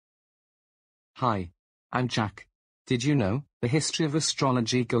Hi. I'm Jack. Did you know, the history of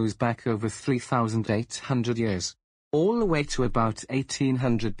astrology goes back over 3,800 years? All the way to about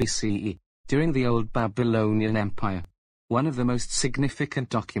 1800 BCE, during the Old Babylonian Empire. One of the most significant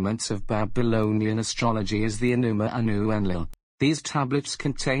documents of Babylonian astrology is the Enuma Anu Enlil. These tablets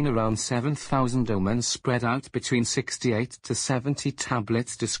contain around 7,000 omens spread out between 68 to 70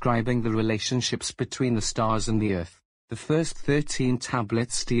 tablets describing the relationships between the stars and the earth. The first 13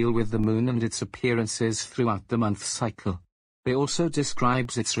 tablets deal with the moon and its appearances throughout the month cycle. They also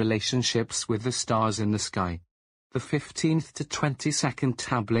describes its relationships with the stars in the sky. The 15th to 22nd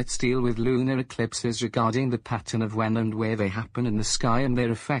tablets deal with lunar eclipses regarding the pattern of when and where they happen in the sky and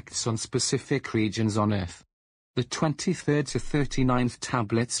their effects on specific regions on Earth. The 23rd to 39th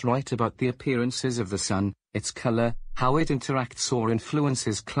tablets write about the appearances of the sun, its color, how it interacts or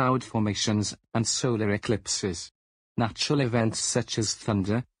influences cloud formations, and solar eclipses. Natural events such as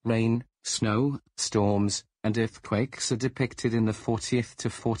thunder, rain, snow, storms, and earthquakes are depicted in the 40th to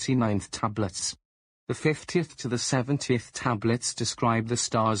 49th tablets. The 50th to the 70th tablets describe the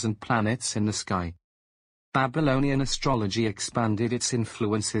stars and planets in the sky. Babylonian astrology expanded its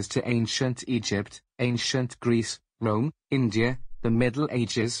influences to ancient Egypt, ancient Greece, Rome, India, the Middle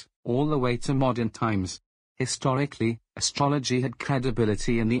Ages, all the way to modern times. Historically, astrology had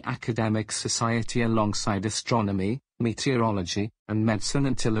credibility in the academic society alongside astronomy, meteorology, and medicine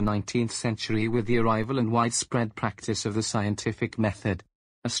until the 19th century with the arrival and widespread practice of the scientific method.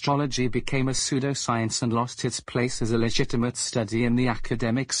 Astrology became a pseudoscience and lost its place as a legitimate study in the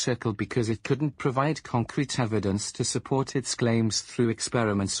academic circle because it couldn't provide concrete evidence to support its claims through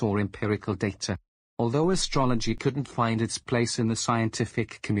experiments or empirical data. Although astrology couldn't find its place in the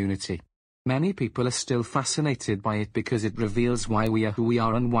scientific community, many people are still fascinated by it because it reveals why we are who we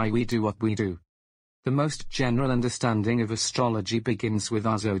are and why we do what we do. The most general understanding of astrology begins with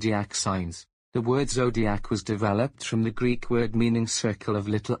our zodiac signs. The word zodiac was developed from the Greek word meaning circle of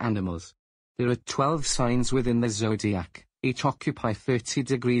little animals. There are 12 signs within the zodiac, each occupy 30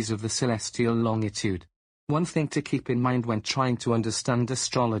 degrees of the celestial longitude. One thing to keep in mind when trying to understand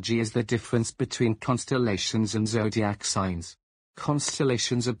astrology is the difference between constellations and zodiac signs.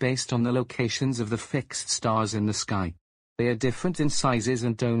 Constellations are based on the locations of the fixed stars in the sky. They are different in sizes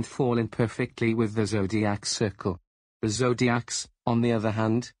and don't fall in perfectly with the zodiac circle. The zodiacs, on the other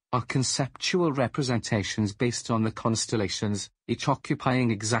hand, are conceptual representations based on the constellations, each occupying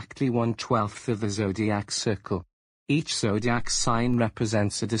exactly 1/12 of the zodiac circle. Each zodiac sign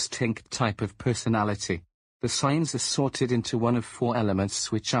represents a distinct type of personality. The signs are sorted into one of 4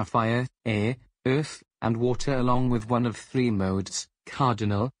 elements which are fire, air, earth, and water along with one of 3 modes,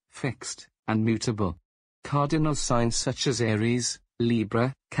 cardinal, fixed, and mutable. Cardinal signs such as Aries,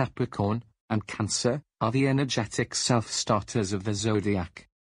 Libra, Capricorn, and Cancer are the energetic self-starters of the zodiac.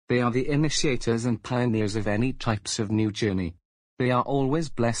 They are the initiators and pioneers of any types of new journey. They are always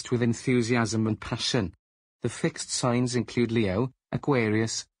blessed with enthusiasm and passion. The fixed signs include Leo,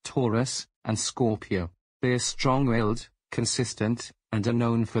 Aquarius, Taurus, and Scorpio. They are strong-willed, consistent, and are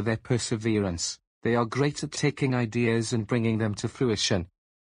known for their perseverance. They are great at taking ideas and bringing them to fruition.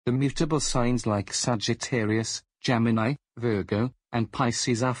 The mutable signs like Sagittarius, Gemini, Virgo, and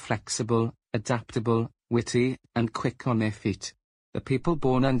Pisces are flexible, adaptable, witty, and quick on their feet. The people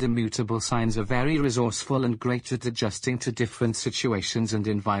born under mutable signs are very resourceful and great at adjusting to different situations and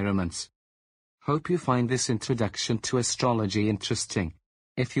environments. Hope you find this introduction to astrology interesting.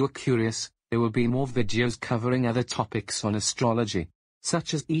 If you are curious, there will be more videos covering other topics on astrology,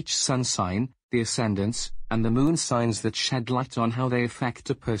 such as each sun sign, the ascendants, and the moon signs that shed light on how they affect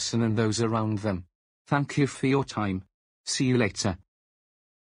a person and those around them. Thank you for your time. See you later.